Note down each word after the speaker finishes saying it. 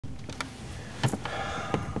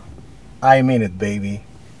I mean it, baby.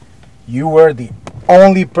 You were the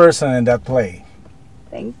only person in that play.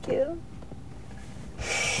 Thank you.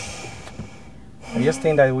 I just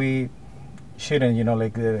think that we shouldn't,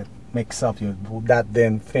 like mix up that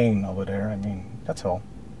damn thing over there. I mean, that's all.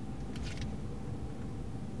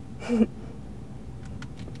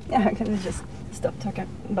 Yeah, I can just stop talking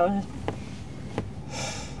about it.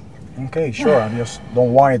 Okay, sure. I just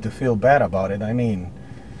don't want you to feel bad about it. I mean,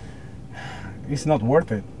 it's not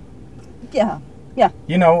worth it. Yeah.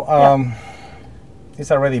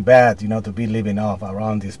 It's already bad, to be living off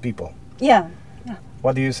around these people. Yeah.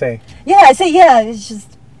 What do you say? Yeah, I say yeah. It's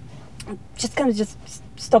just kind of just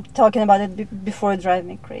stop talking about it before it drives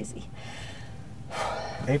me crazy.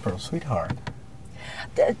 April, sweetheart.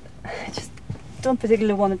 I just don't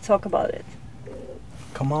particularly want to talk about it.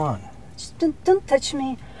 Come on. Just don't touch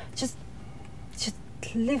me. Just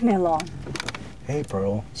leave me alone.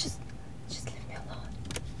 April. Just leave me alone.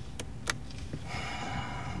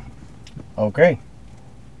 Okay.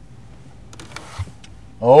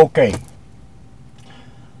 Okay.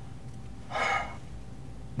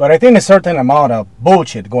 But I think a certain amount of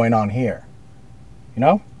bullshit going on here.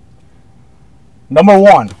 Number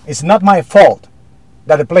one, it's not my fault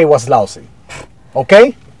that the play was lousy.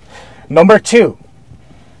 Okay? Number two,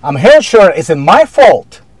 I'm hell sure it's my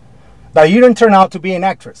fault that you didn't turn out to be an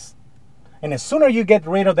actress. And the sooner you get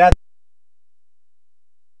rid of that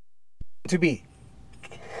to be.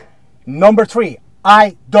 Number three,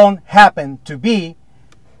 I don't happen to be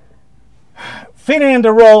fitting in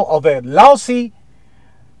the role of a lousy,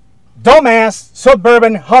 dumbass,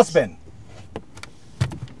 suburban husband.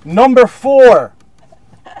 Number four.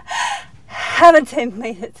 Haven't I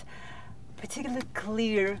made it particularly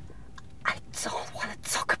clear? I don't want to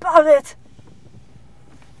talk about it.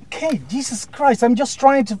 Okay, Jesus Christ, I'm just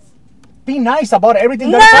trying to be nice about everything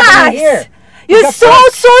that's happening here. You're so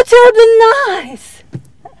terribly nice.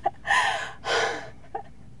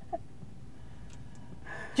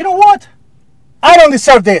 You know what? I don't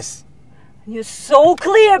deserve this. You're so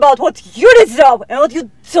clear about what you deserve and what you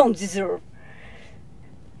don't deserve.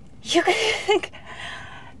 You think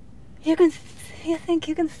you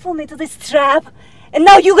can fool me into this trap, and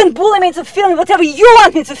now you can bully me into feeling whatever you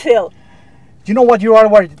want me to feel. You know what you are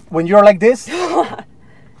when you're like this?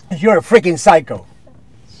 You're a freaking psycho.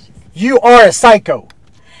 You are a psycho.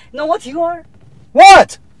 You know what you are?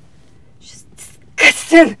 What? Just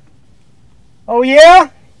disgusting. Oh yeah?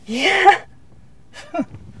 Yeah.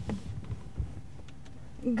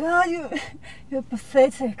 God, you're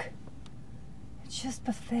pathetic. Just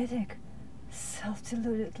pathetic.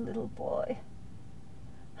 Self-deluded little boy.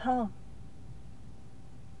 How?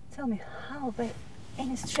 Tell me how, by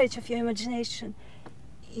any stretch of your imagination,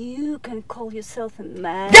 you can call yourself a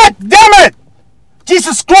man? God damn it!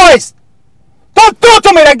 Jesus Christ! Don't talk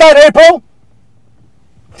to me like that, April!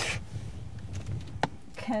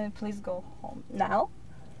 Can you please go home now?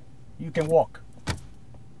 You can walk.